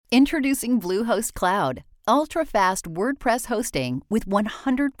Introducing Bluehost Cloud, ultra-fast WordPress hosting with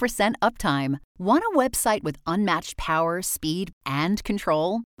 100% uptime. Want a website with unmatched power, speed, and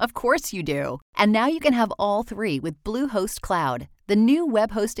control? Of course you do. And now you can have all three with Bluehost Cloud, the new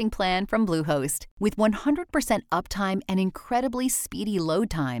web hosting plan from Bluehost. With 100% uptime and incredibly speedy load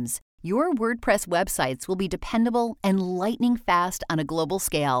times, your WordPress websites will be dependable and lightning fast on a global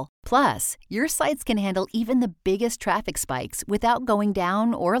scale. Plus, your sites can handle even the biggest traffic spikes without going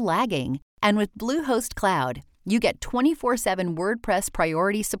down or lagging. And with Bluehost Cloud, you get 24/7 WordPress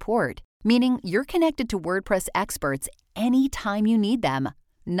priority support, meaning you're connected to WordPress experts anytime you need them.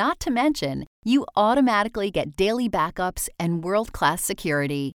 Not to mention, you automatically get daily backups and world-class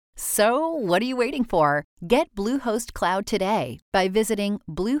security. So, what are you waiting for? Get Bluehost Cloud today by visiting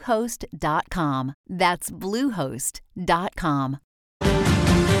Bluehost.com. That's Bluehost.com.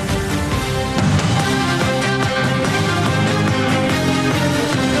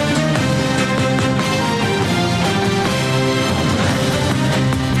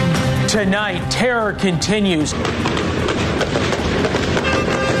 Tonight, terror continues.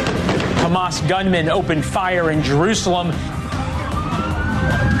 Hamas gunmen opened fire in Jerusalem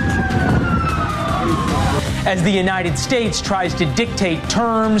as the United States tries to dictate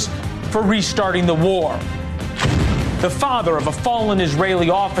terms for restarting the war. The father of a fallen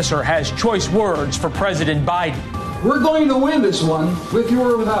Israeli officer has choice words for President Biden. We're going to win this one, with you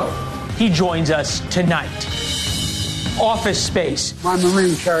or without. He joins us tonight. Office space. My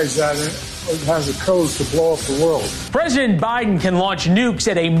Marine carries that. It has a code to blow up the world. President Biden can launch nukes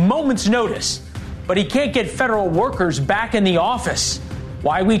at a moment's notice, but he can't get federal workers back in the office.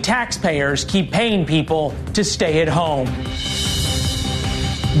 Why we taxpayers keep paying people to stay at home.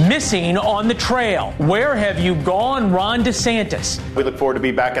 Missing on the trail. Where have you gone, Ron DeSantis? We look forward to be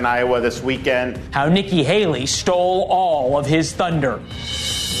back in Iowa this weekend. How Nikki Haley stole all of his thunder.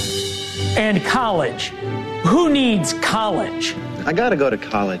 And college. Who needs college? I gotta go to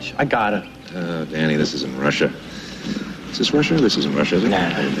college. I gotta. Danny, this isn't Russia. Is this Russia? This isn't Russia, is it? Nah.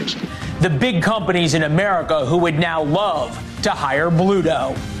 I didn't think so. The big companies in America who would now love to hire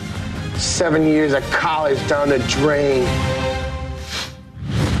Bluto. 7 years of college down the drain.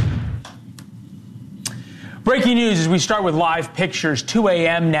 Breaking news as we start with live pictures. 2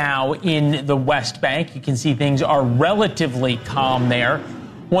 a.m. now in the West Bank. You can see things are relatively calm there.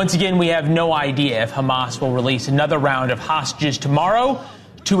 Once again, we have no idea if Hamas will release another round of hostages tomorrow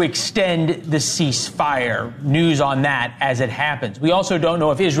to extend the ceasefire. News on that as it happens. We also don't know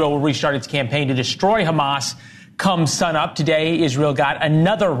if Israel will restart its campaign to destroy Hamas come sunup. Today, Israel got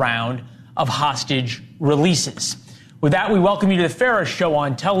another round of hostage releases. With that, we welcome you to the Farah Show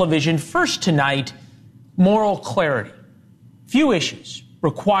on television. First tonight, moral clarity. Few issues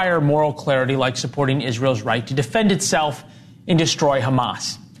require moral clarity like supporting Israel's right to defend itself and destroy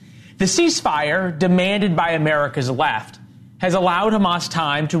Hamas. The ceasefire demanded by America's left has allowed Hamas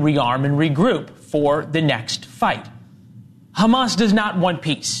time to rearm and regroup for the next fight. Hamas does not want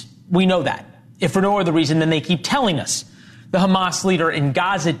peace. We know that. If for no other reason than they keep telling us. The Hamas leader in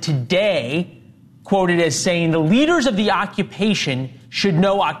Gaza today quoted as saying the leaders of the occupation should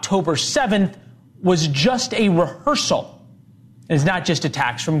know October 7th was just a rehearsal. And it's not just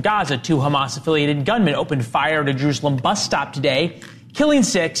attacks from Gaza. 2 Hamas-affiliated gunmen opened fire at a Jerusalem bus stop today, killing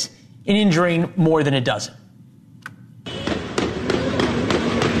 6 and injuring more than a dozen.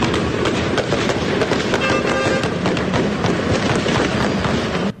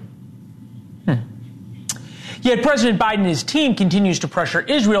 Yet President Biden and his team continues to pressure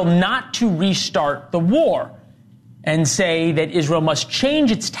Israel not to restart the war and say that Israel must change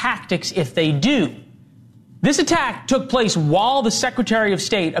its tactics if they do. This attack took place while the Secretary of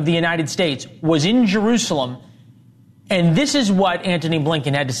State of the United States was in Jerusalem, and this is what Antony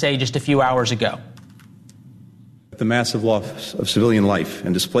Blinken had to say just a few hours ago. The massive loss of civilian life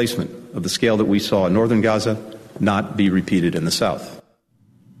and displacement of the scale that we saw in northern Gaza not be repeated in the south.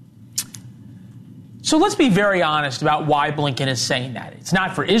 So let's be very honest about why Blinken is saying that. It's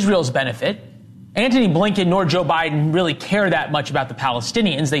not for Israel's benefit. Antony Blinken nor Joe Biden really care that much about the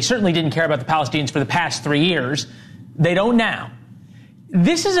Palestinians. They certainly didn't care about the Palestinians for the past 3 years. They don't now.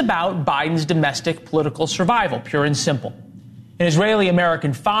 This is about Biden's domestic political survival, pure and simple. An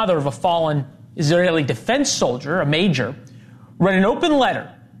Israeli-American father of a fallen Israeli defense soldier, a major, read an open letter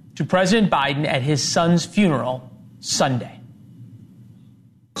to President Biden at his son's funeral Sunday.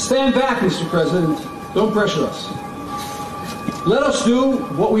 Stand back, Mr. President. Don't pressure us. Let us do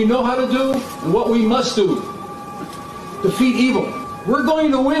what we know how to do and what we must do. Defeat evil. We're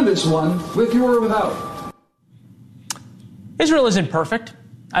going to win this one, with you or without. Israel isn't perfect.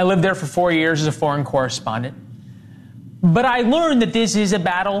 I lived there for 4 years as a foreign correspondent. But I learned that this is a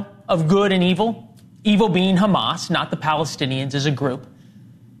battle of good and evil, evil being Hamas, not the Palestinians as a group.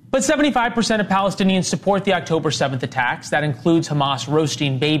 But 75% of Palestinians support the October 7th attacks. That includes Hamas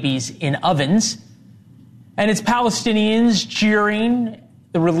roasting babies in ovens. And it's Palestinians cheering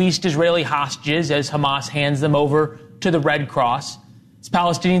the released Israeli hostages as Hamas hands them over to the Red Cross. It's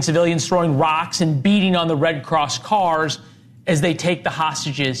Palestinian civilians throwing rocks and beating on the Red Cross cars as they take the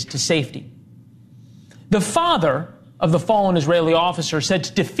hostages to safety. The father of the fallen Israeli officer said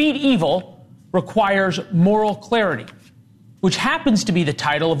to defeat evil requires moral clarity, which happens to be the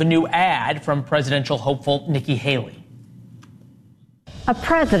title of a new ad from presidential hopeful Nikki Haley. A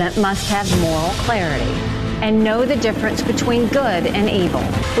president must have moral clarity and know the difference between good and evil.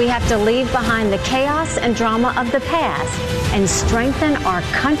 We have to leave behind the chaos and drama of the past and strengthen our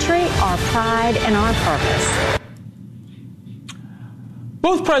country, our pride, and our purpose.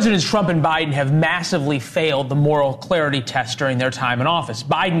 Both Presidents Trump and Biden have massively failed the moral clarity test during their time in office.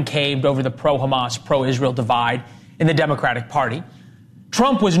 Biden caved over the pro-Hamas, pro-Israel divide in the Democratic Party.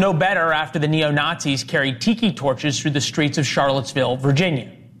 Trump was no better after the neo-Nazis carried tiki torches through the streets of Charlottesville,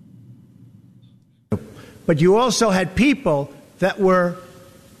 Virginia. But you also had people that were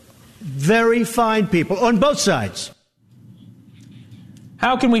very fine people on both sides.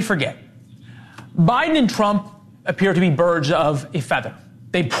 How can we forget? Biden and Trump appear to be birds of a feather.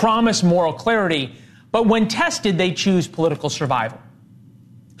 They promise moral clarity, but when tested, they choose political survival.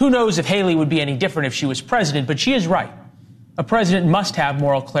 Who knows if Haley would be any different if she was president, but she is right. A president must have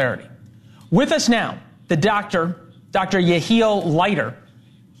moral clarity. With us now, the Dr. Yehiel Leiter,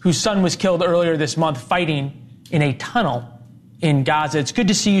 whose son was killed earlier this month fighting in a tunnel in Gaza. It's good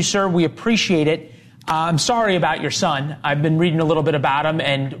to see you, sir. We appreciate it. I'm sorry about your son. I've been reading a little bit about him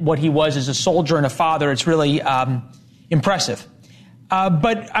and what he was as a soldier and a father. It's really impressive.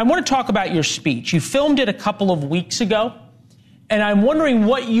 But I want to talk about your speech. You filmed it a couple of weeks ago, and I'm wondering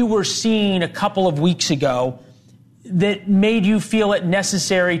what you were seeing a couple of weeks ago that made you feel it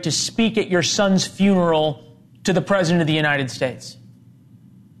necessary to speak at your son's funeral to the President of the United States.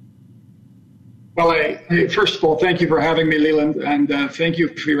 Well, first of all, thank you for having me, Leland, and thank you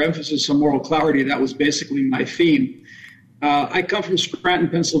for your emphasis on moral clarity. That was basically my theme. I come from Scranton,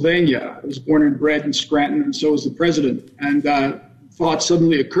 Pennsylvania. I was born and bred in Scranton, and so was the president. And thought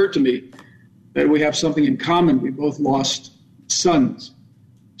suddenly occurred to me that we have something in common. We both lost sons.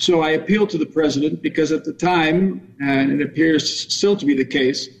 So I appealed to the president because at the time, and it appears still to be the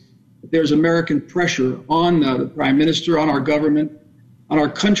case, there's American pressure on the prime minister, on our government, on our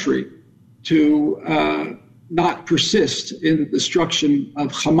country to not persist in the destruction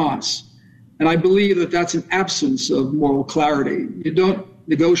of Hamas. And I believe that that's an absence of moral clarity. You don't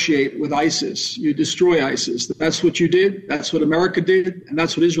negotiate with ISIS. You destroy ISIS. That's what you did. That's what America did. And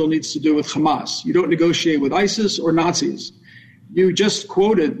that's what Israel needs to do with Hamas. You don't negotiate with ISIS or Nazis. You just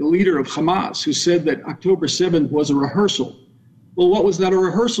quoted the leader of Hamas who said that October 7th was a rehearsal. Well, what was that a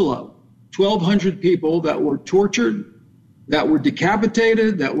rehearsal of? 1,200 people that were tortured, that were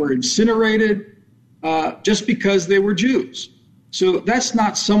decapitated, that were incinerated, just because they were Jews. So that's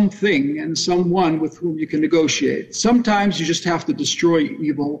not something and someone with whom you can negotiate. Sometimes you just have to destroy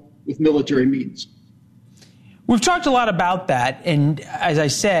evil with military means. We've talked a lot about that. And as I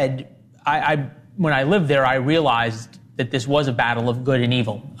said, when I lived there, I realized that this was a battle of good and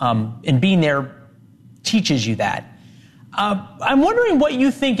evil. And being there teaches you that. I'm wondering what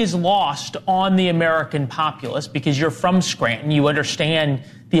you think is lost on the American populace, because you're from Scranton. You understand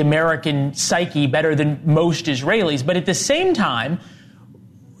the American psyche better than most Israelis. But at the same time,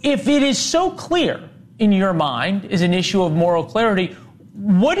 if it is so clear in your mind is an issue of moral clarity,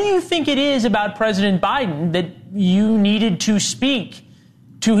 what do you think it is about President Biden that you needed to speak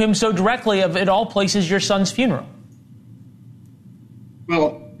to him so directly of, at all places, your son's funeral?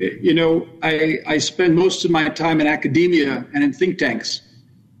 Well, you know, I spend most of my time in academia and in think tanks.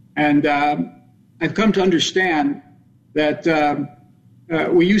 And I've come to understand that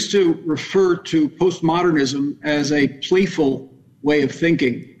we used to refer to postmodernism as a playful way of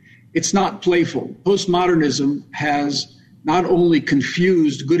thinking. It's not playful. Postmodernism has not only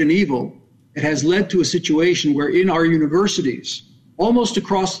confused good and evil, it has led to a situation where in our universities, almost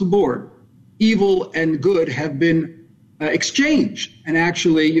across the board, evil and good have been exchanged. And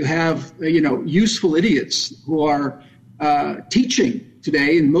actually you have, useful idiots who are teaching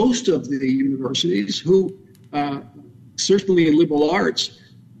today in most of the universities who, certainly in liberal arts,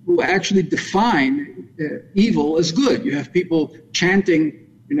 who actually define evil as good. You have people chanting,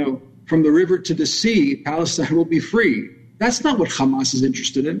 from the river to the sea, Palestine will be free. That's not what Hamas is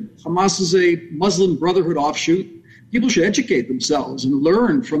interested in. Hamas is a Muslim Brotherhood offshoot People should educate themselves and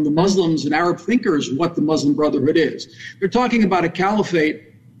learn from the Muslims and Arab thinkers what the Muslim Brotherhood is. They're talking about a caliphate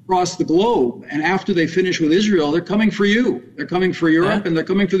across the globe, and after they finish with Israel, they're coming for you. They're coming for Europe, and they're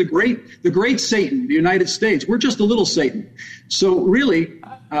coming for the great Satan, the United States. We're just a little Satan. So really,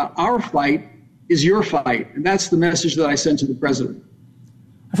 our fight is your fight, and that's the message that I sent to the president.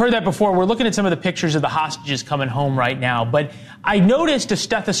 I've heard that before. We're looking at some of the pictures of the hostages coming home right now, but I noticed a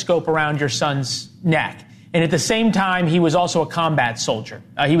stethoscope around your son's neck. And at the same time, he was also a combat soldier.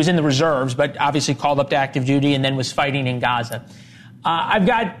 He was in the reserves, but obviously called up to active duty and then was fighting in Gaza. I've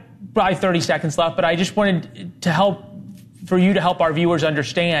got probably 30 seconds left, but I just wanted to help our viewers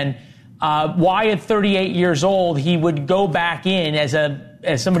understand why at 38 years old he would go back in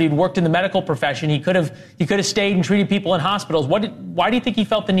as somebody who'd worked in the medical profession. He could have stayed and treated people in hospitals. Why do you think he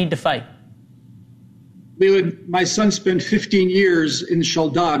felt the need to fight? Leland, my son spent 15 years in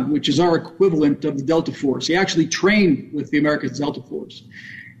Shaldag, which is our equivalent of the Delta Force. He actually trained with the American Delta Force.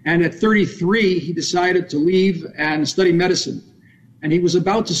 And at 33, he decided to leave and study medicine. And he was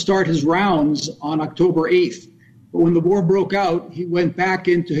about to start his rounds on October 8th. But when the war broke out, he went back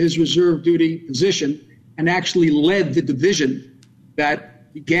into his reserve duty position and actually led the division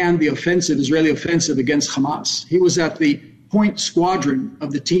that began the Israeli offensive against Hamas. He was at the point squadron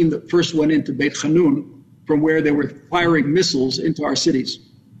of the team that first went into Beit Hanun, from where they were firing missiles into our cities.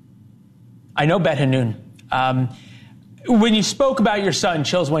 I know Beit Hanun. When you spoke about your son,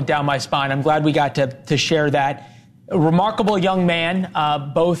 chills went down my spine. I'm glad we got to share that. A remarkable young man,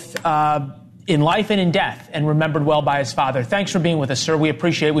 both in life and in death, and remembered well by his father. Thanks for being with us, sir. We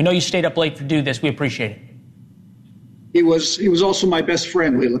appreciate it. We know you stayed up late to do this. We appreciate it. He was also my best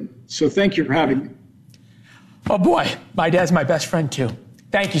friend, Leland. So thank you for having me. Oh, boy. My dad's my best friend, too.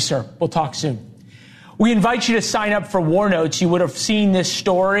 Thank you, sir. We'll talk soon. We invite you to sign up for War Notes. You would have seen this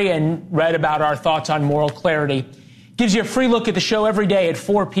story and read about our thoughts on moral clarity. Gives you a free look at the show every day at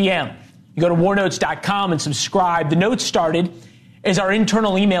 4 p.m. You go to warnotes.com and subscribe. The Notes started as our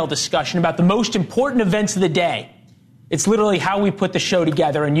internal email discussion about the most important events of the day. It's literally how we put the show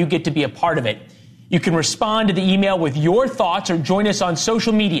together, and you get to be a part of it. You can respond to the email with your thoughts or join us on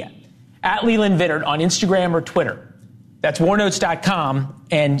social media at Leland Vittert on Instagram or Twitter. That's warnotes.com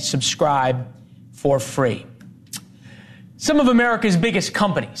and subscribe for free. Some of America's biggest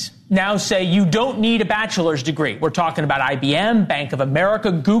companies now say you don't need a bachelor's degree. We're talking about IBM, Bank of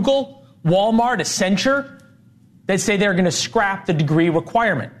America, Google, Walmart, Accenture. They say they're going to scrap the degree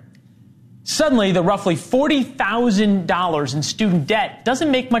requirement. Suddenly, the roughly $40,000 in student debt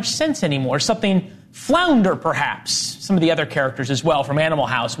doesn't make much sense anymore. Something Flounder, perhaps, some of the other characters as well from Animal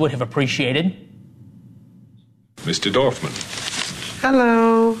House would have appreciated. Mr. Dorfman.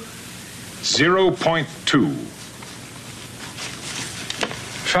 Hello. 0.2.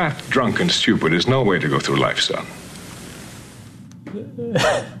 Fat, drunk, and stupid is no way to go through life, son.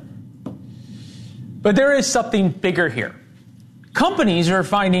 But there is something bigger here. Companies are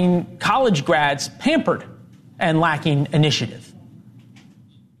finding college grads pampered and lacking initiative.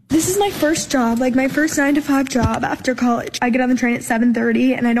 This is my first job, like my first 9-to-5 job after college. I get on the train at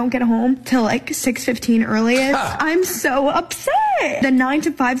 7:30 and I don't get home till like 6:15 earliest. I'm so upset. The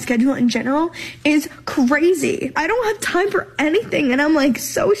 9-to-5 schedule in general is crazy. I don't have time for anything and I'm like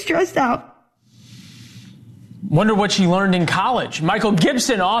so stressed out. Wonder what she learned in college. Michael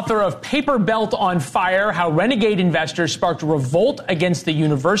Gibson, author of Paper Belt on Fire, How Renegade Investors Sparked Revolt Against the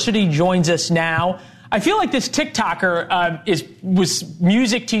University, joins us now. I feel like this TikToker was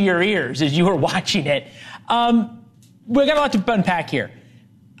music to your ears as you were watching it. We got a lot to unpack here.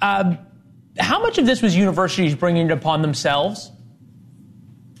 How much of this was universities bringing it upon themselves?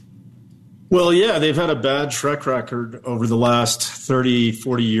 Well, yeah, they've had a bad track record over the last 30,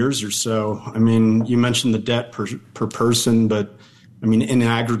 40 years or so. I mean, you mentioned the debt per person, but I mean, in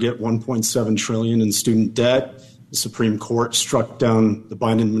aggregate, $1.7 trillion in student debt. The Supreme Court struck down the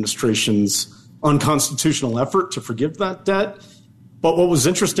Biden administration's unconstitutional effort to forgive that debt. But what was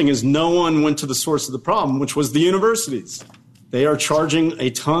interesting is no one went to the source of the problem, which was the universities. They are charging a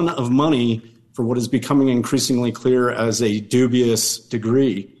ton of money for what is becoming increasingly clear as a dubious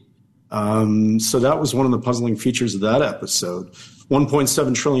degree. So that was one of the puzzling features of that episode.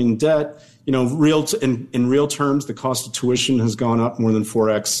 1.7 trillion debt. You know, in real terms, the cost of tuition has gone up more than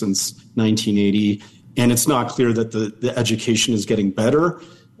 4x since 1980. And it's not clear that the education is getting better.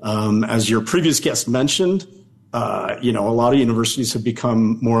 As your previous guest mentioned, a lot of universities have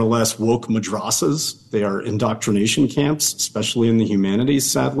become more or less woke madrasas. They are indoctrination camps, especially in the humanities,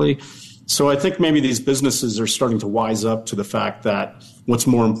 sadly. So I think maybe these businesses are starting to wise up to the fact that what's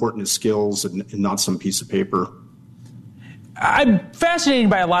more important is skills and not some piece of paper. I'm fascinated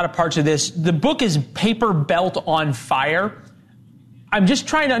by a lot of parts of this. The book is Paper Belt on Fire. I'm just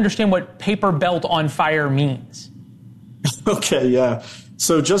trying to understand what paper belt on fire means. Okay, yeah.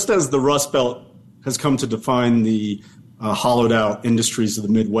 So just as the Rust Belt has come to define the hollowed out industries of the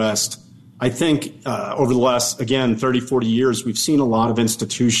Midwest, I think over the last, again, 30, 40 years, we've seen a lot of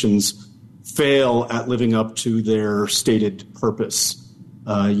institutions fail at living up to their stated purpose.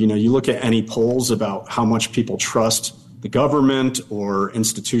 You look at any polls about how much people trust the government or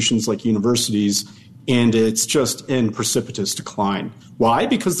institutions like universities, and it's just in precipitous decline. Why?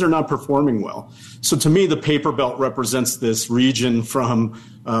 Because they're not performing well. So to me, the paper belt represents this region from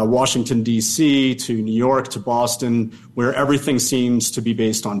Washington, D.C. to New York to Boston, where everything seems to be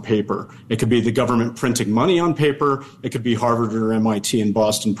based on paper. It could be the government printing money on paper. It could be Harvard or MIT and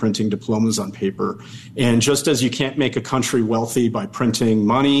Boston printing diplomas on paper. And just as you can't make a country wealthy by printing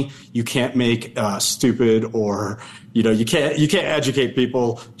money, you can't make stupid or, you can't educate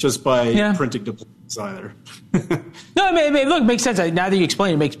people just by printing diplomas either. No, I mean, look, it makes sense. Now that you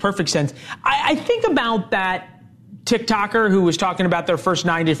explain it, it makes perfect sense. I think about that TikToker who was talking about their first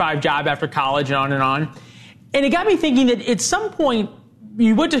 9-to-5 job after college and on and on. And it got me thinking that at some point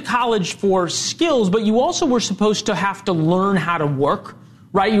you went to college for skills, but you also were supposed to have to learn how to work,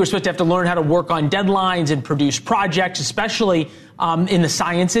 right? You were supposed to have to learn how to work on deadlines and produce projects, especially in the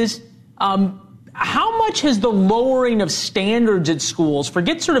sciences. How much has the lowering of standards at schools,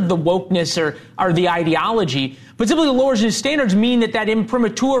 forget sort of the wokeness or the ideology, but simply the lowering of standards mean that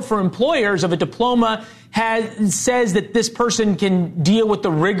imprimatur for employers of a diploma says that this person can deal with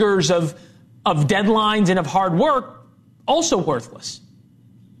the rigors of deadlines and of hard work, also worthless?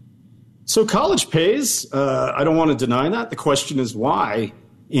 So college pays. I don't want to deny that. The question is why.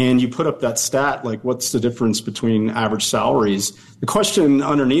 And you put up that stat, like what's the difference between average salaries? The question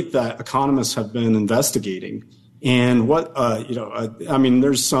underneath that, economists have been investigating. And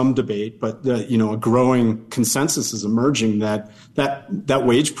there's some debate, but a growing consensus is emerging that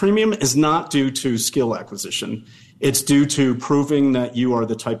wage premium is not due to skill acquisition. It's due to proving that you are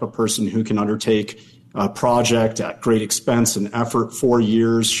the type of person who can undertake a project at great expense and effort, 4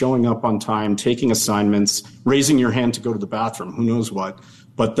 years, showing up on time, taking assignments, raising your hand to go to the bathroom, who knows what.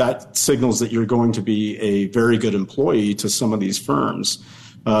 But that signals that you're going to be a very good employee to some of these firms.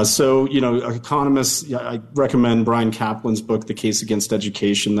 Economists, I recommend Brian Kaplan's book, The Case Against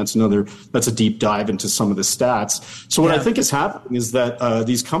Education. That's a deep dive into some of the stats. So what I think is happening is that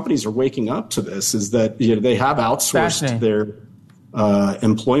these companies are waking up to this, is that they have outsourced their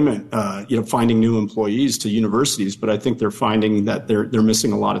employment, finding new employees to universities, but I think they're finding that they're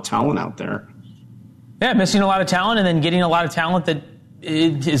missing a lot of talent out there. Yeah, missing a lot of talent and then getting a lot of talent that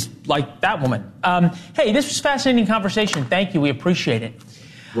is like that woman. Hey, this was a fascinating conversation. Thank you. We appreciate it.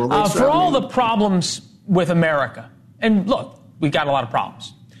 Well, for all the problems with America, and look, we've got a lot of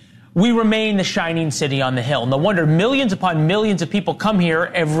problems, we remain the shining city on the hill. No wonder millions upon millions of people come here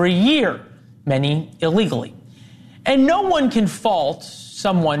every year, many illegally. And no one can fault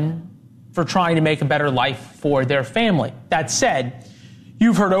someone for trying to make a better life for their family. That said,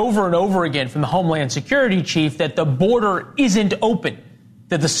 you've heard over and over again from the Homeland Security Chief that the border isn't open,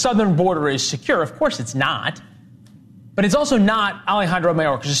 that the southern border is secure. Of course it's not. But it's also not Alejandro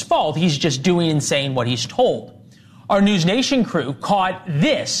Mayorkas' fault. He's just doing and saying what he's told. Our News Nation crew caught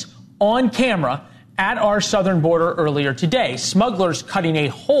this on camera at our southern border earlier today. Smugglers cutting a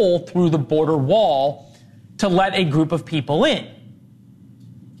hole through the border wall to let a group of people in.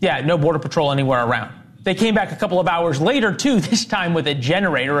 Yeah, no Border Patrol anywhere around. They came back a couple of hours later, too, this time with a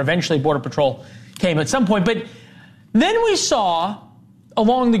generator. Eventually, Border Patrol came at some point. But then we saw,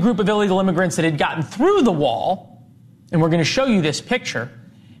 along the group of illegal immigrants that had gotten through the wall, and we're going to show you this picture,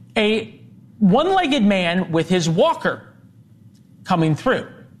 a one-legged man with his walker coming through.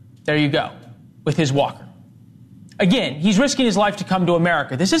 There you go, with his walker. Again, he's risking his life to come to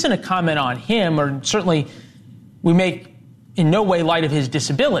America. This isn't a comment on him, or certainly we make in no way light of his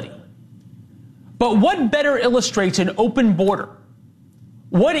disability. But what better illustrates an open border?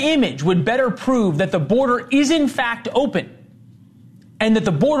 What image would better prove that the border is in fact open and that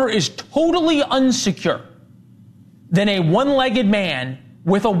the border is totally unsecure than a one-legged man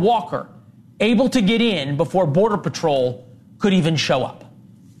with a walker able to get in before Border Patrol could even show up?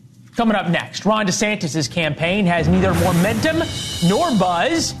 Coming up next, Ron DeSantis' campaign has neither momentum nor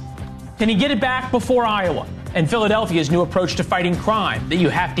buzz. Can he get it back before Iowa? And Philadelphia's new approach to fighting crime that you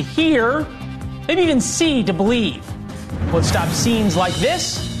have to hear, maybe even see to believe. Will it stop scenes like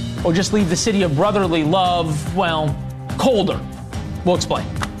this or just leave the city of brotherly love, well, colder? We'll explain.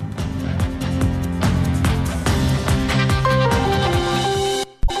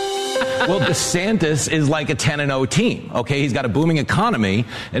 Well, DeSantis is like a 10-0 team, okay? He's got a booming economy,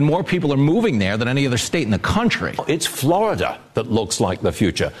 and more people are moving there than any other state in the country. It's Florida that looks like the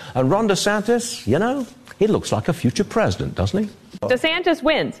future. And Ron DeSantis, you know, he looks like a future president, doesn't he? DeSantis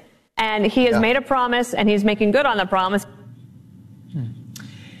wins, and he has made a promise, and he's making good on the promise.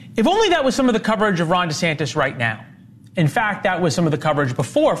 If only that was some of the coverage of Ron DeSantis right now. In fact, that was some of the coverage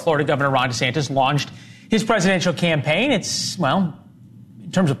before Florida Governor Ron DeSantis launched his presidential campaign. It's, well,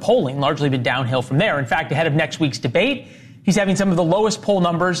 in terms of polling, largely been downhill from there. In fact, ahead of next week's debate, he's having some of the lowest poll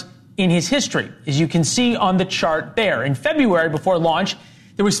numbers in his history, as you can see on the chart there. In February, before launch,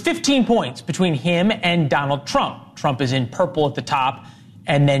 there was 15 points between him and Donald Trump. Trump is in purple at the top,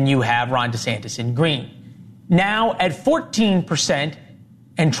 and then you have Ron DeSantis in green. Now at 14%,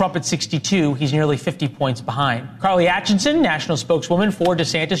 and Trump at 62, he's nearly 50 points behind. Carly Atchison, national spokeswoman for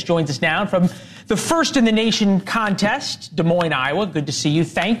DeSantis, joins us now from the First in the Nation contest, Des Moines, Iowa. Good to see you.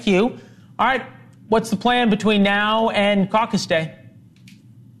 Thank you. All right, what's the plan between now and caucus day?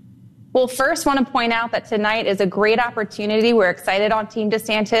 Well, first, want to point out that tonight is a great opportunity. We're excited on Team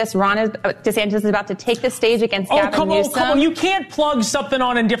DeSantis. DeSantis is about to take the stage against Gavin Newsom. Come on. You can't plug something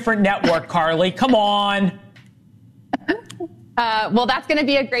on a different network, Carly. Come on. Well, that's going to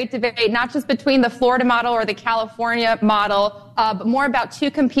be a great debate, not just between the Florida model or the California model, but more about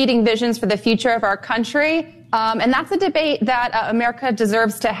two competing visions for the future of our country. And that's a debate that America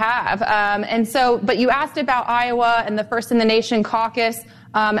deserves to have. But you asked about Iowa and the First in the Nation caucus.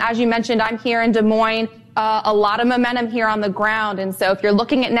 As you mentioned, I'm here in Des Moines. A lot of momentum here on the ground. And so if you're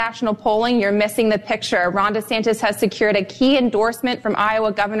looking at national polling, you're missing the picture. Ron DeSantis has secured a key endorsement from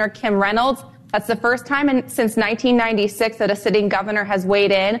Iowa Governor Kim Reynolds. That's the first time since 1996 that a sitting governor has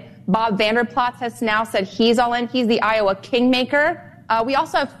weighed in. Bob Vander Plaats has now said he's all in. He's the Iowa kingmaker. We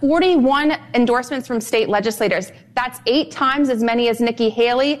also have 41 endorsements from state legislators. That's 8 times as many as Nikki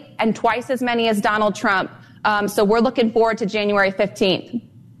Haley and twice as many as Donald Trump. So we're looking forward to January 15th.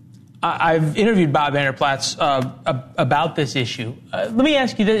 I've interviewed Bob Vander Plaats about this issue. Let me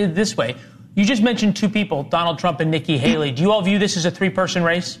ask you this way. You just mentioned 2 people, Donald Trump and Nikki Haley. Do you all view this as a 3-person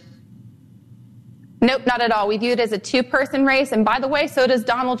race? Nope, not at all. We view it as a 2-person race. And by the way, so does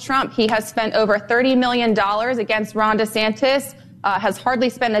Donald Trump. He has spent over $30 million against Ron DeSantis, has hardly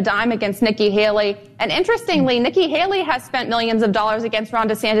spent a dime against Nikki Haley. And interestingly, Nikki Haley has spent millions of dollars against Ron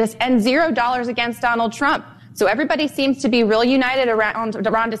DeSantis and $0 against Donald Trump. So everybody seems to be real united around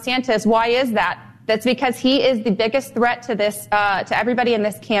Ron DeSantis. Why is that? That's because he is the biggest threat to this, to everybody in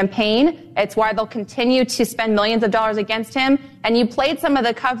this campaign. It's why they'll continue to spend millions of dollars against him. And you played some of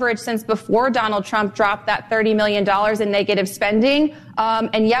the coverage since before Donald Trump dropped that $30 million in negative spending.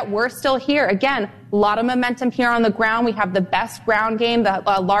 And yet we're still here. Again, a lot of momentum here on the ground. We have the best ground game, the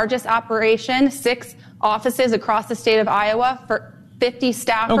largest operation, 6 offices across the state of Iowa for 50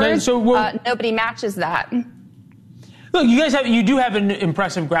 staffers. Okay, so nobody matches that. Look, you do have an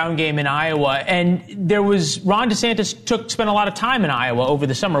impressive ground game in Iowa, and Ron DeSantis spent a lot of time in Iowa over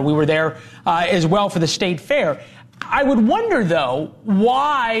the summer. We were there as well for the state fair. I would wonder, though,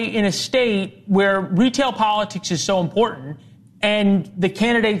 why in a state where retail politics is so important and the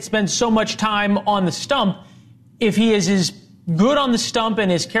candidate spends so much time on the stump, if he is as good on the stump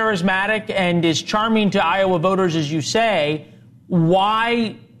and as charismatic and as charming to Iowa voters as you say,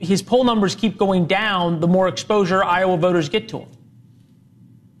 why his poll numbers keep going down the more exposure Iowa voters get to him?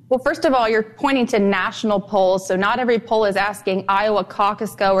 Well, first of all, you're pointing to national polls, so not every poll is asking Iowa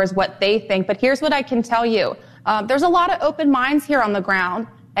caucus goers what they think. But here's what I can tell you. There's a lot of open minds here on the ground,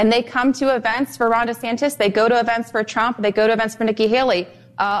 and they come to events for Ron DeSantis. They go to events for Trump. They go to events for Nikki Haley.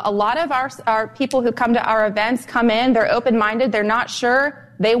 A lot of our people who come to our events come in. They're open-minded. They're not sure.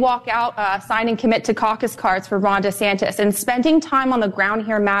 They walk out, sign and commit to caucus cards for Ron DeSantis. And spending time on the ground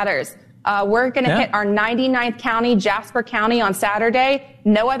here matters. We're going to hit our 99th county, Jasper County, on Saturday.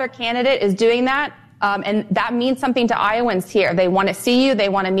 No other candidate is doing that. And that means something to Iowans here. They want to see you. They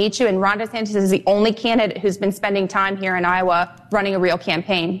want to meet you. And Ron DeSantis is the only candidate who's been spending time here in Iowa running a real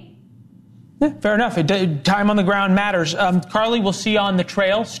campaign. Yeah, fair enough. Time on the ground matters. Carly, we'll see you on the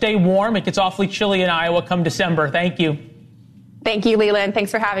trail. Stay warm. It gets awfully chilly in Iowa come December. Thank you. Thank you, Leland. Thanks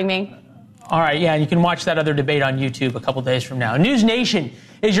for having me. All right. Yeah, and you can watch that other debate on YouTube a couple days from now. News Nation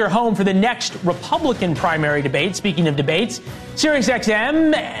is your home for the next Republican primary debate. Speaking of debates,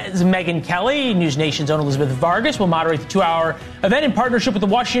 SiriusXM's Megyn Kelly, News Nation's own Elizabeth Vargas will moderate the 2-hour event in partnership with the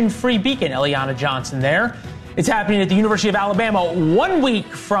Washington Free Beacon. Eliana Johnson there. It's happening at the University of Alabama 1 week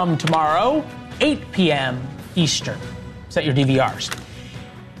from tomorrow, 8 p.m. Eastern. Set your DVRs.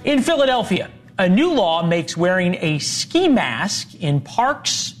 In Philadelphia, a new law makes wearing a ski mask in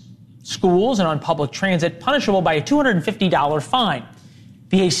parks, schools, and on public transit punishable by a $250 fine.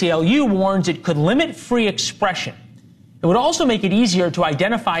 The ACLU warns it could limit free expression. It would also make it easier to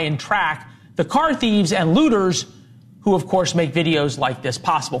identify and track the car thieves and looters who, of course, make videos like this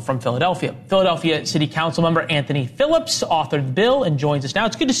possible from Philadelphia. Philadelphia City Council member Anthony Phillips authored the bill and joins us now.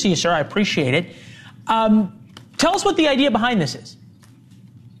 It's good to see you, sir. I appreciate it. Tell us what the idea behind this is.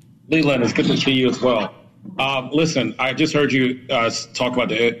 Leland, it's good to see you as well. Listen, I just heard you talk about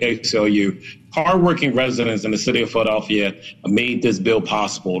the ACLU. Hardworking residents in the city of Philadelphia made this bill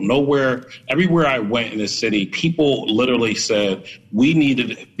possible. Everywhere I went in the city, people literally said we need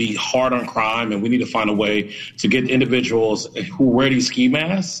to be hard on crime and we need to find a way to get individuals who wear these ski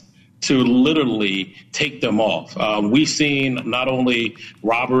masks to literally take them off. We've seen not only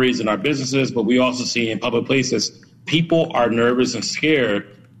robberies in our businesses, but we also see in public places, people are nervous and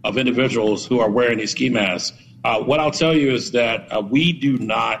scared of individuals who are wearing these ski masks. What I'll tell you is that we do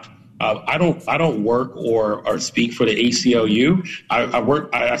not. I don't work or speak for the ACLU.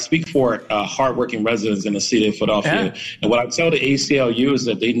 I speak for hardworking residents in the city of Philadelphia. Yeah. And what I tell the ACLU is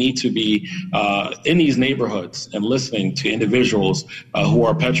that they need to be in these neighborhoods and listening to individuals who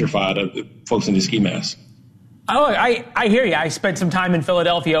are petrified of folks in these ski masks. Oh, I hear you. I spent some time in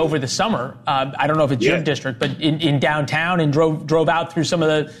Philadelphia over the summer. I don't know if it's your district, but in downtown, and drove out through some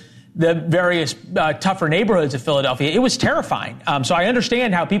of the various tougher neighborhoods of Philadelphia. It was terrifying. So I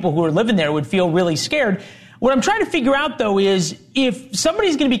understand how people who are living there would feel really scared. What I'm trying to figure out, though, is if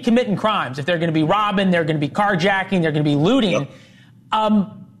somebody's going to be committing crimes, if they're going to be robbing, they're going to be carjacking, they're going to be looting,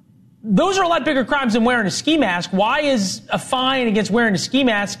 those are a lot bigger crimes than wearing a ski mask. Why is a fine against wearing a ski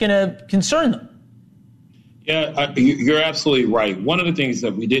mask going to concern them? Yeah, you're absolutely right. One of the things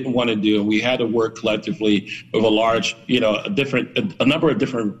that we didn't want to do, and we had to work collectively with a number of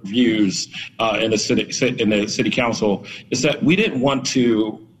different views in the city council, is that we didn't want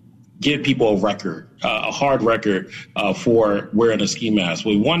to give people a hard record for wearing a ski mask.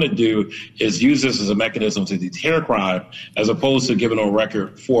 What we want to do is use this as a mechanism to deter crime as opposed to giving a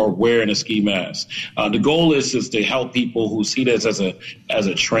record for wearing a ski mask. The goal is to help people who see this as a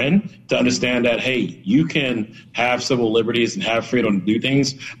trend to understand that, hey, you can have civil liberties and have freedom to do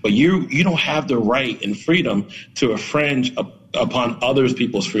things, but you don't have the right and freedom to infringe upon others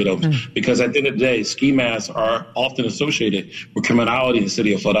people's freedoms, because at the end of the day, ski masks are often associated with criminality in the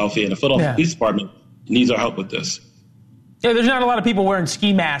city of Philadelphia, and the Philadelphia Police Department needs our help with this. Yeah, there's not a lot of people wearing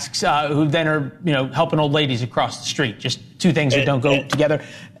ski masks who then are, helping old ladies across the street. Just two things that don't go together.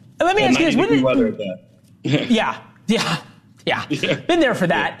 Let me ask you this: Yeah. Been there for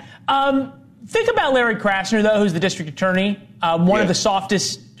that. Think about Larry Krasner, though, who's the district attorney, one of the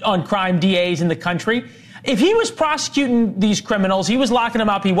softest on crime DAs in the country. If he was prosecuting these criminals, he was locking them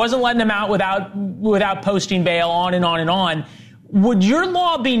up, he wasn't letting them out without posting bail, on and on and on, would your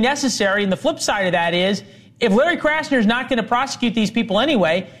law be necessary? And the flip side of that is, if Larry Krasner is not going to prosecute these people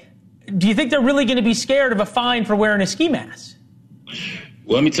anyway, do you think they're really going to be scared of a fine for wearing a ski mask?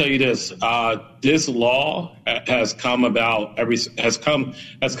 Well, let me tell you this. This law has come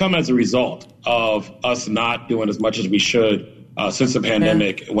as a result of us not doing as much as we should since the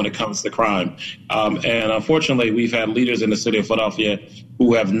pandemic when it comes to crime. And unfortunately, we've had leaders in the city of Philadelphia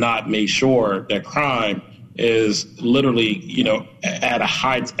who have not made sure that crime is literally, at a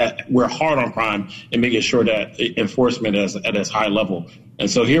high, we're hard on crime and making sure that enforcement is at its high level. And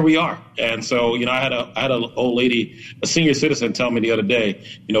so here we are. And so, I had an old lady, a senior citizen, tell me the other day,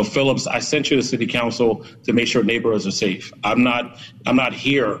 Phillips, I sent you to city council to make sure neighborhoods are safe. I'm not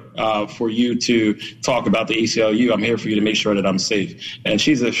here for you to talk about the ACLU. I'm here for you to make sure that I'm safe. And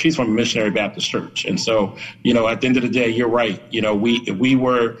she's from a Missionary Baptist Church. And so, at the end of the day, you're right. We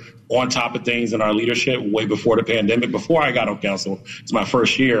were on top of things in our leadership way before the pandemic. Before I got on council, it's my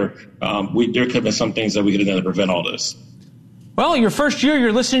first year. There could have been some things that we could have done to prevent all this. Well, your first year,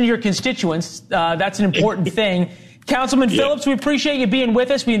 you're listening to your constituents. That's an important thing. Councilman Phillips, we appreciate you being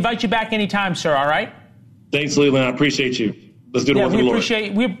with us. We invite you back anytime, sir, all right? Thanks, Leland. I appreciate you. Let's do the work of the Lord.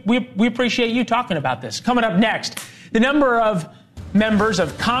 We appreciate you talking about this. Coming up next, the number of members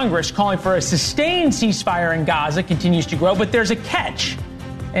of Congress calling for a sustained ceasefire in Gaza continues to grow, but there's a catch.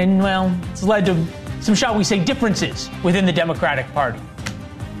 And, well, it's led to some, shall we say, differences within the Democratic Party.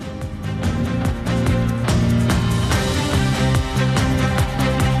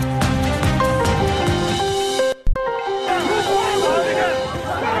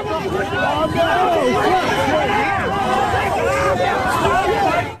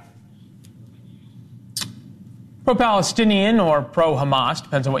 Pro-Palestinian or pro-Hamas,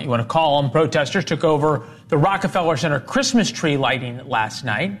 depends on what you want to call them, protesters took over the Rockefeller Center Christmas tree lighting last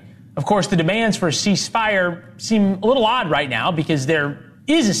night. Of course, the demands for a ceasefire seem a little odd right now because there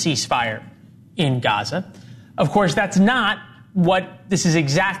is a ceasefire in Gaza. Of course, that's not what this is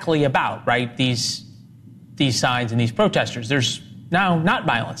exactly about, right? These signs and these protesters. There's now not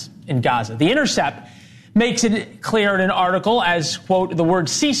violence in Gaza. The Intercept makes it clear in an article as, quote, the word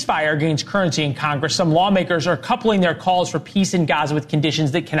ceasefire gains currency in Congress. Some lawmakers are coupling their calls for peace in Gaza with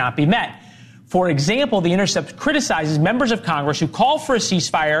conditions that cannot be met. For example, The Intercept criticizes members of Congress who call for a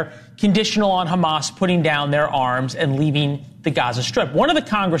ceasefire conditional on Hamas putting down their arms and leaving the Gaza Strip. One of the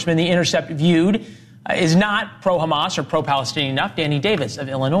congressmen The Intercept viewed is not pro-Hamas or pro-Palestinian enough. Danny Davis of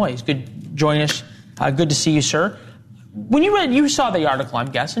Illinois is good. Join us. Good to see you, sir. When you saw the article,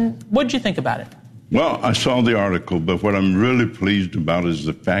 I'm guessing, what did you think about it? Well, I saw the article, but what I'm really pleased about is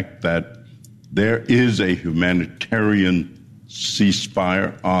the fact that there is a humanitarian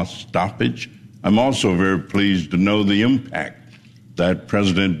ceasefire or stoppage. I'm also very pleased to know the impact that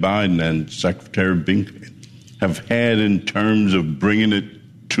President Biden and Secretary Blinken have had in terms of bringing it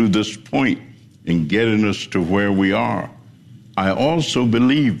to this point and getting us to where we are. I also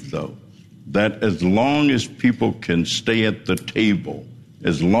believe, though, that as long as people can stay at the table,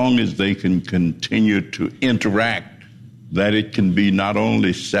 as long as they can continue to interact, that it can be not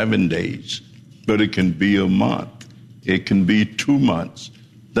only 7 days, but it can be a month, it can be 2 months,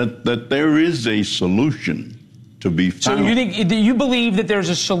 that there is a solution to be found. So you believe that there's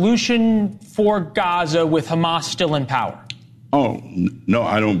a solution for Gaza with Hamas still in power? Oh, no,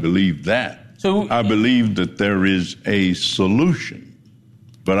 I don't believe that. So I believe that there is a solution,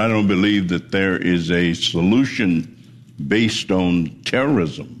 but I don't believe that there is a solution based on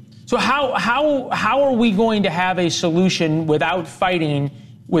terrorism. So how are we going to have a solution without fighting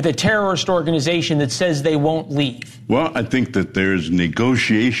with a terrorist organization that says they won't leave? Well, I think that there's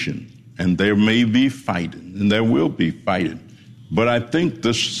negotiation, and there may be fighting, and there will be fighting. But I think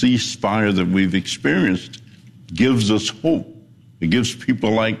this ceasefire that we've experienced gives us hope. It gives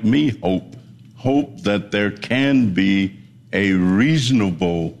people like me hope that there can be a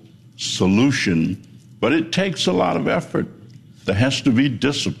reasonable solution. But it takes a lot of effort. There has to be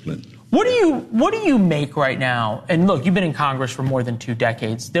discipline. What do you make right now? And look, you've been in Congress for more than 2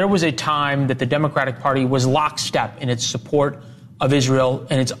 decades. There was a time that the Democratic Party was lockstep in its support of Israel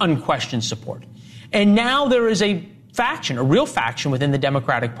and its unquestioned support. And now there is a faction, a real faction within the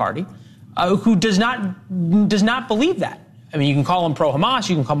Democratic Party who does not believe that. I mean, you can call them pro-Hamas,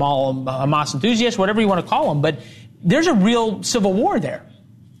 you can call them Hamas enthusiasts, whatever you want to call them, but there's a real civil war there.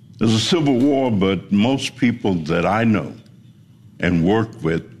 There's a civil war, but most people that I know and work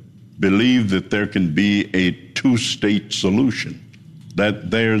with believe that there can be a 2-state solution,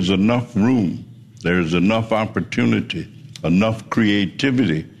 that there's enough room, there's enough opportunity, enough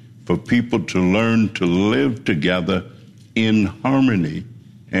creativity for people to learn to live together in harmony.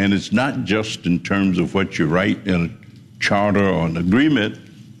 And it's not just in terms of what you write in a charter or an agreement,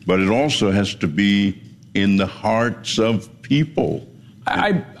 but it also has to be in the hearts of people.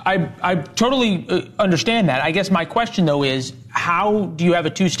 I totally understand that. I guess my question, though, is how do you have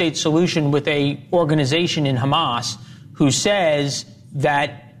a 2-state solution with a organization in Hamas who says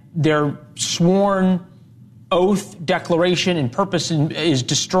that their sworn oath, declaration, and purpose is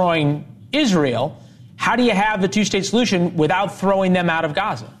destroying Israel? How do you have the 2-state solution without throwing them out of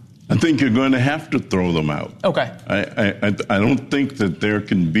Gaza? I think you're going to have to throw them out. Okay. I don't think that there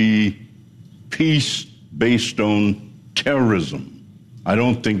can be peace based on terrorism. I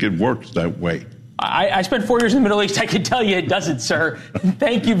don't think it works that way. I spent 4 years in the Middle East. I can tell you it doesn't, sir.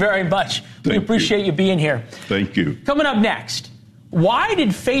 Thank you very much. We appreciate you being here. Thank you. Coming up next, why did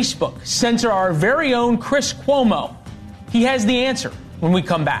Facebook censor our very own Chris Cuomo? He has the answer when we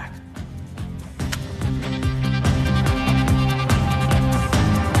come back.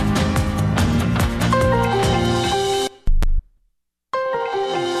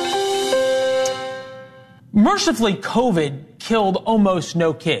 Mercifully, COVID killed almost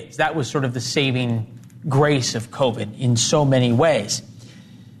no kids. That was sort of the saving grace of COVID in so many ways.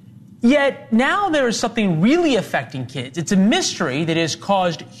 Yet now there is something really affecting kids. It's a mystery that has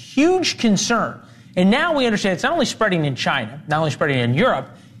caused huge concern. And now we understand it's not only spreading in China, not only spreading in Europe,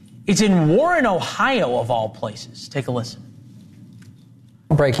 it's in Warren, Ohio, of all places. Take a listen.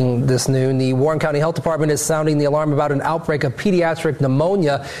 Breaking this noon, the Warren County Health Department is sounding the alarm about an outbreak of pediatric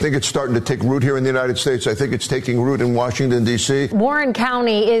pneumonia. I think it's starting to take root here in the United States. I think it's taking root in Washington, D.C. Warren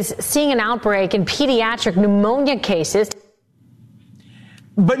County is seeing an outbreak in pediatric pneumonia cases.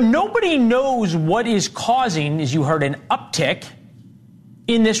 But nobody knows what is causing, as you heard, an uptick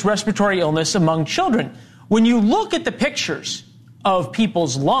in this respiratory illness among children. When you look at the pictures of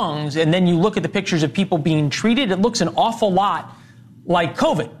people's lungs and then you look at the pictures of people being treated, it looks an awful lot like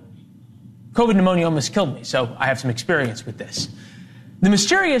COVID. COVID pneumonia almost killed me, so I have some experience with this. The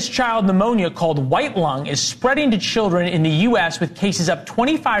mysterious child pneumonia called white lung is spreading to children in the U.S., with cases up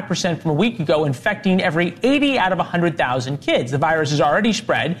 25% from a week ago, infecting every 80 out of 100,000 kids. The virus has already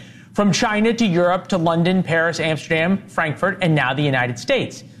spread from China to Europe to London, Paris, Amsterdam, Frankfurt, and now the United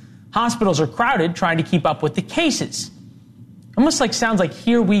States. Hospitals are crowded trying to keep up with the cases. Almost like sounds like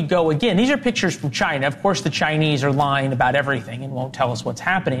here we go again. These are pictures from China. Of course, the Chinese are lying about everything and won't tell us what's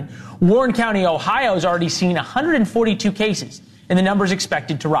happening. Warren County, Ohio has already seen 142 cases, and the number is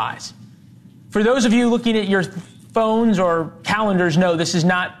expected to rise. For those of you looking at your phones or calendars, no, this is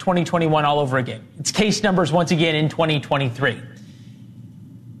not 2021 all over again. It's case numbers once again in 2023.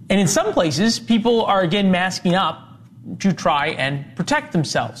 And in some places, people are again masking up to try and protect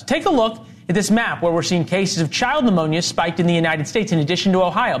themselves. Take a look at this map where we're seeing cases of child pneumonia spiked in the United States. In addition to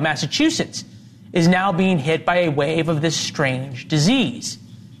Ohio, Massachusetts is now being hit by a wave of this strange disease.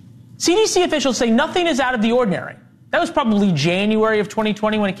 CDC officials say nothing is out of the ordinary. That was probably January of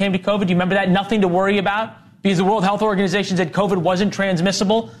 2020 when it came to COVID. Do you remember that? Nothing to worry about because the World Health Organization said COVID wasn't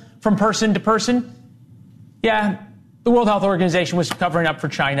transmissible from person to person. Yeah, the World Health Organization was covering up for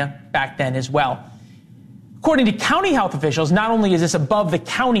China back then as well. According to county health officials, not only is this above the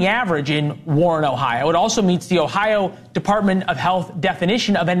county average in Warren, Ohio, it also meets the Ohio Department of Health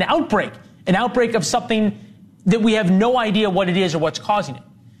definition of an outbreak of something that we have no idea what it is or what's causing it.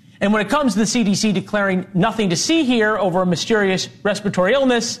 And when it comes to the CDC declaring nothing to see here over a mysterious respiratory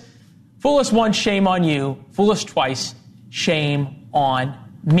illness, fool us once, shame on you. Fool us twice, shame on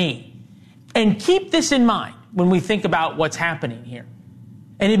me. And keep this in mind when we think about what's happening here.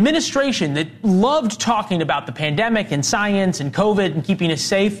 An administration that loved talking about the pandemic and science and COVID and keeping us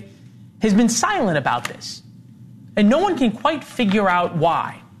safe has been silent about this. And no one can quite figure out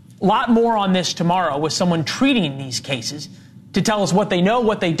why. A lot more on this tomorrow with someone treating these cases to tell us what they know,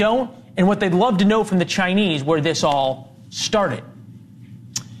 what they don't, and what they'd love to know from the Chinese where this all started.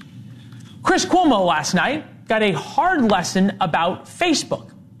 Chris Cuomo last night got a hard lesson about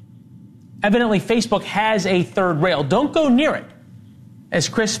Facebook. Evidently, Facebook has a third rail. Don't go near it, as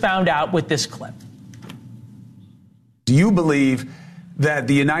Chris found out with this clip. Do you believe that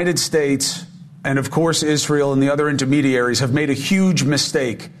the United States and, of course, Israel and the other intermediaries have made a huge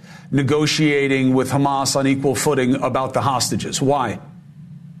mistake negotiating with Hamas on equal footing about the hostages? Why?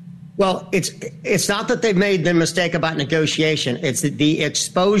 Well, it's not that they've made the mistake about negotiation. It's the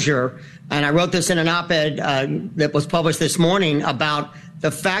exposure. And I wrote this in an op-ed that was published this morning about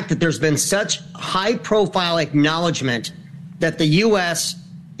the fact that there's been such high-profile acknowledgement that the U.S.,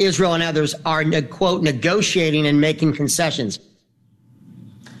 Israel, and others are, quote, negotiating and making concessions.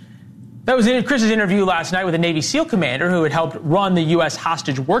 That was Chris's interview last night with a Navy SEAL commander who had helped run the U.S.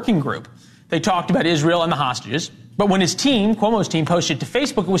 hostage working group. They talked about Israel and the hostages. But when his team, Cuomo's team, posted to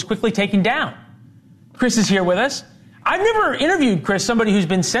Facebook, it was quickly taken down. Chris is here with us. I've never interviewed, Chris, somebody who's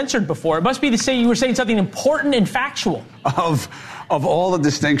been censored before. It must be to say you were saying something important and factual. Of all the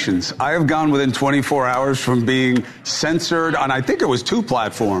distinctions, I have gone within 24 hours from being censored on, I think it was 2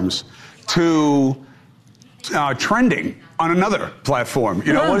 platforms, to trending on another platform.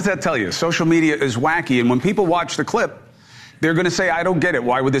 You know, what does that tell you? Social media is wacky, and when people watch the clip, they're going to say, I don't get it.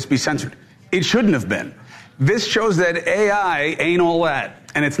 Why would this be censored? It shouldn't have been. This shows that AI ain't all that.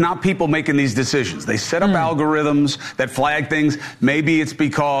 And it's not people making these decisions. They set up algorithms that flag things. Maybe it's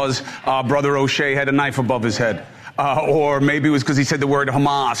because Brother O'Shea had a knife above his head. Or maybe it was because he said the word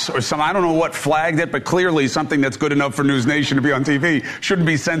Hamas or something. I don't know what flagged it, but clearly something that's good enough for News Nation to be on TV shouldn't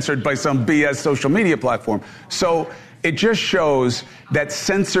be censored by some BS social media platform. So it just shows that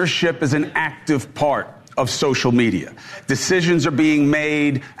censorship is an active part of social media. Decisions are being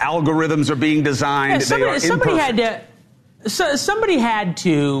made. Algorithms are being designed. They are imperfect. Somebody had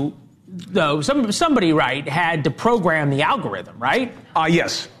to program the algorithm, right?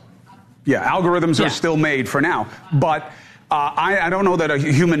 Yes. Yeah, algorithms are still made for now. But I don't know that a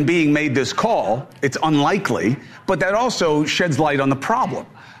human being made this call. It's unlikely. But that also sheds light on the problem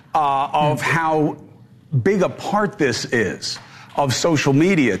of how big a part this is of social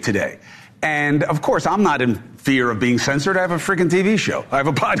media today. And, of course, I'm not in fear of being censored. I have a freaking TV show. I have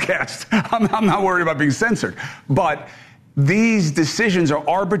a podcast. I'm not worried about being censored. But these decisions are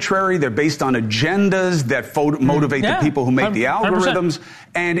arbitrary. They're based on agendas that motivate the people who make the algorithms. 100%.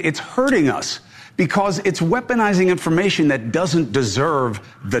 And it's hurting us because it's weaponizing information that doesn't deserve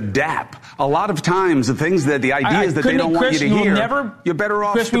the DAP. A lot of times, the ideas that they don't want you to hear, you're better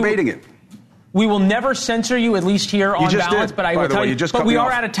off debating it. We will never censor you, at least here on Balance, but I will tell you, but we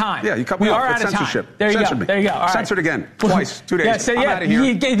are out of time. Yeah, you cut me off. We are out of time. There you go. There you go. All right. Censored again. Twice. 2 days. I'm out of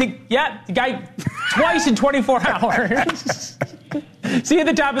here. The guy twice in 24 hours. See you at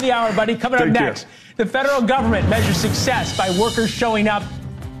the top of the hour, buddy. Coming up next. The federal government measures success by workers showing up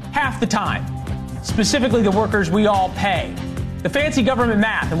half the time, specifically the workers we all pay. The fancy government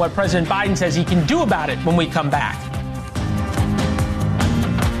math and what President Biden says he can do about it when we come back.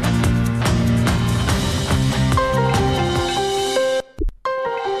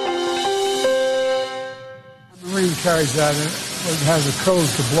 Marine carries that and it has a code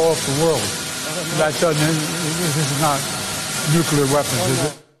to blow up the world. That doesn't, this is not nuclear weapons, is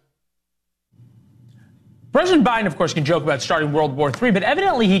it? President Biden, of course, can joke about starting World War III, but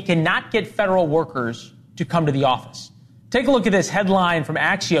evidently he cannot get federal workers to come to the office. Take a look at this headline from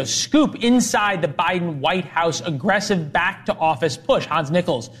Axios. Scoop inside the Biden White House aggressive back-to-office push. Hans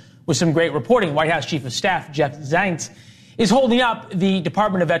Nichols with some great reporting. White House Chief of Staff Jeff Zients is holding up the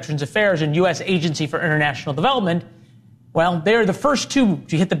Department of Veterans Affairs and U.S. Agency for International Development. Well, they're the first two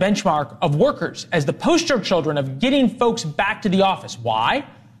to hit the benchmark of workers as the poster children of getting folks back to the office. Why?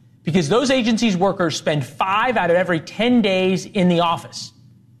 Because those agencies' workers spend 5 out of every 10 days in the office.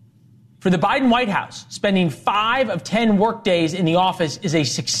 For the Biden White House, spending 5 of 10 work days in the office is a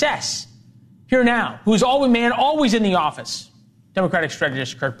success. Here now, who's always in the office? Democratic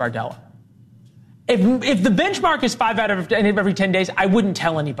strategist Kurt Bardella. If the benchmark is 5 out of every 10 days, I wouldn't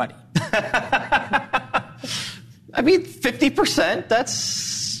tell anybody. I mean, 50%,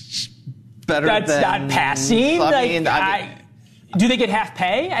 that's better than... That's not passing. Do they get half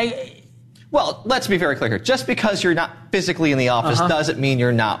pay? Well, let's be very clear here. Just because you're not physically in the office doesn't mean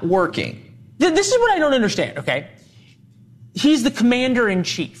you're not working. This is what I don't understand, okay? He's the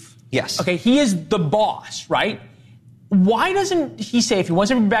commander-in-chief. Yes. Okay, he is the boss, right? Why doesn't he say, if he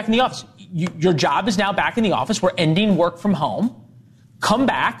wants everybody back in the office, your job is now back in the office, we're ending work from home, come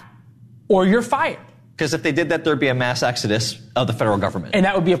back, or you're fired? Because if they did that, there'd be a mass exodus of the federal government. And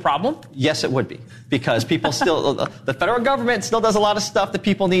that would be a problem? Yes, it would be. Because people still, the federal government still does a lot of stuff that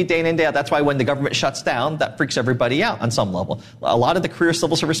people need day in and day out. That's why when the government shuts down, that freaks everybody out on some level. A lot of the career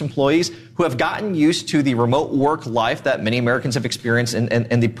civil service employees who have gotten used to the remote work life that many Americans have experienced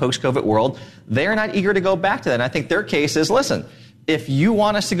in the post-COVID world, they're not eager to go back to that. And I think their case is, listen, if you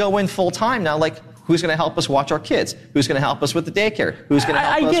want us to go in full time now, like, who's going to help us watch our kids? Who's going to help us with the daycare? Who's going to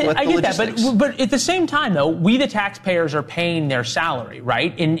help us with the logistics? But at the same time, though, we the taxpayers are paying their salary,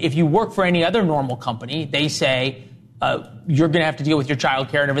 right? And if you work for any other normal company, they say you're going to have to deal with your child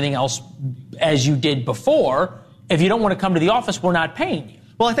care and everything else as you did before. If you don't want to come to the office, we're not paying you.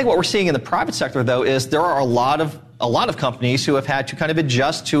 Well, I think what we're seeing in the private sector, though, is there are a lot of companies who have had to kind of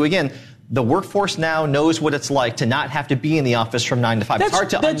adjust to, again, the workforce now knows what it's like to not have to be in the office from 9 to 5. It's hard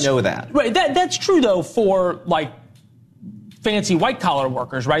to unknow that. Right. That's true, though, for, like, fancy white-collar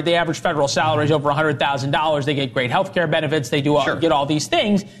workers, right? They average federal salaries over $100,000. They get great health care benefits. They get all these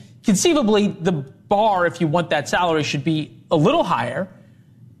things. Conceivably, the bar, if you want that salary, should be a little higher.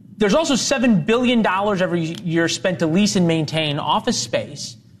 There's also $7 billion every year spent to lease and maintain office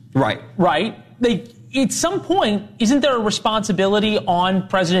space. Right. Right? At some point, isn't there a responsibility on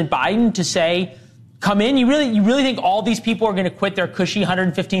President Biden to say, come in? You really think all these people are going to quit their cushy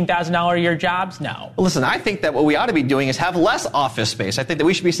 $115,000 a year jobs? No. Well, listen, I think that what we ought to be doing is have less office space. I think that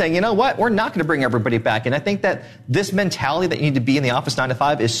we should be saying, you know what? We're not going to bring everybody back. And I think that this mentality that you need to be in the office 9 to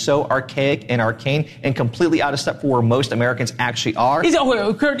 5 is so archaic and arcane and completely out of step for where most Americans actually are.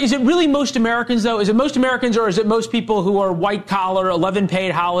 Kurt, is it really most Americans, though? Is it most Americans, or is it most people who are white collar, 11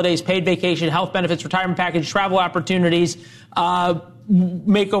 paid holidays, paid vacation, health benefits, retirement package, travel opportunities,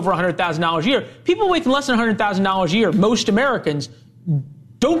 make over $100,000 a year? People making less than $100,000 a year, most Americans,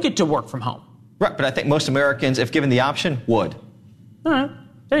 don't get to work from home. Right, but I think most Americans, if given the option, would. All right,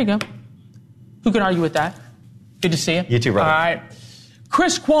 there you go. Who can argue with that? Good to see you. You too, brother. All right.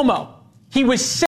 Chris Cuomo, he was